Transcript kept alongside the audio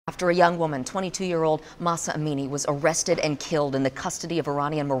after a young woman, 22-year-old Mahsa Amini, was arrested and killed in the custody of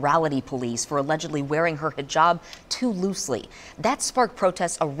Iranian morality police for allegedly wearing her hijab too loosely. That sparked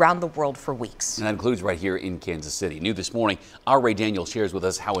protests around the world for weeks. And that includes right here in Kansas City. New this morning, our Ray Daniel shares with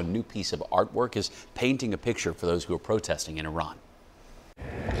us how a new piece of artwork is painting a picture for those who are protesting in Iran.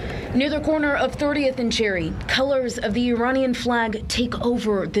 Near the corner of 30th and Cherry, colors of the Iranian flag take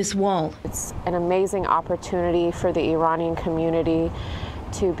over this wall. It's an amazing opportunity for the Iranian community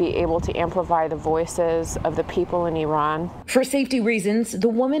to be able to amplify the voices of the people in Iran. For safety reasons, the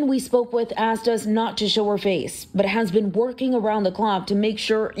woman we spoke with asked us not to show her face, but has been working around the clock to make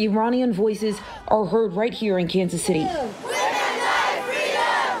sure Iranian voices are heard right here in Kansas City.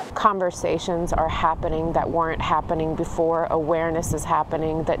 Conversations are happening that weren't happening before. Awareness is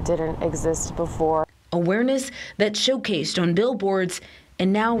happening that didn't exist before. Awareness that's showcased on billboards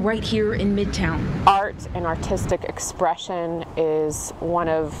and now right here in Midtown. Art and artistic expression is one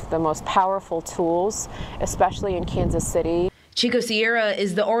of the most powerful tools, especially in Kansas City. Chico Sierra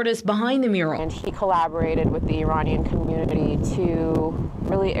is the artist behind the mural. And he collaborated with the Iranian community to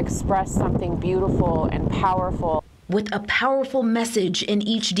really express something beautiful and powerful, with a powerful message in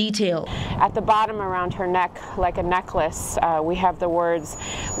each detail. At the bottom around her neck, like a necklace, we have the words,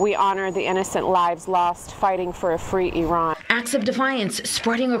 "We honor the innocent lives lost fighting for a free Iran." Acts of defiance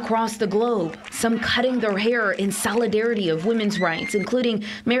spreading across the globe, some cutting their hair in solidarity of women's rights, including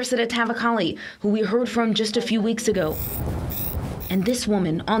Mirsada Tavakali, who we heard from just a few weeks ago. And this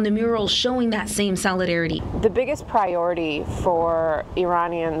woman on the mural showing that same solidarity. The biggest priority for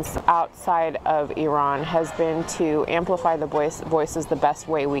Iranians outside of Iran has been to amplify the voices the best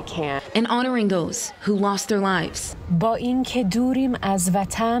way we can. And honoring those who lost their lives. با اینکه دوریم از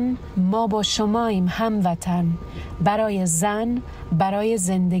وطن ما با شماییم هموطن برای زن برای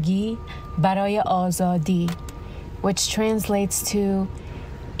زندگی برای آزادی, which translates to,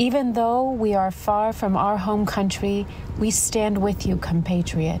 even though we are far from our home country, we stand with you,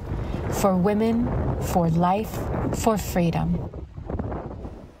 compatriot, for women, for life, for freedom.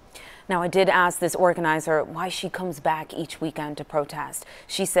 Now, I did ask this organizer why she comes back each weekend to protest.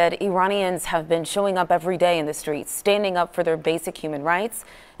 She said Iranians have been showing up every day in the streets, standing up for their basic human rights,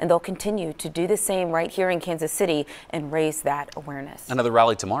 and they'll continue to do the same right here in Kansas City and raise that awareness. Another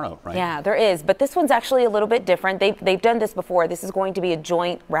rally tomorrow, right? Yeah, there is, but this one's actually a little bit different. They've done this before. This is going to be a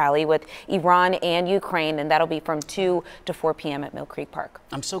joint rally with Iran and Ukraine, and that'll be from 2 to 4 p.m. at Mill Creek Park.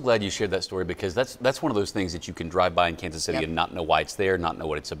 I'm so glad you shared that story, because that's one of those things that you can drive by in Kansas City and not know why it's there, not know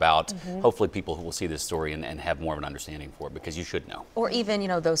what it's about. Hopefully people who will see this story and have more of an understanding for it, because you should know. Or even, you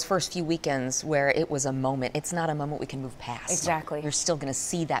know, those first few weekends where it was a moment. It's not a moment we can move past. Exactly. You're still going to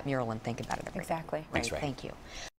see that mural and think about it every day. Exactly. Thanks, Ray. Thank you.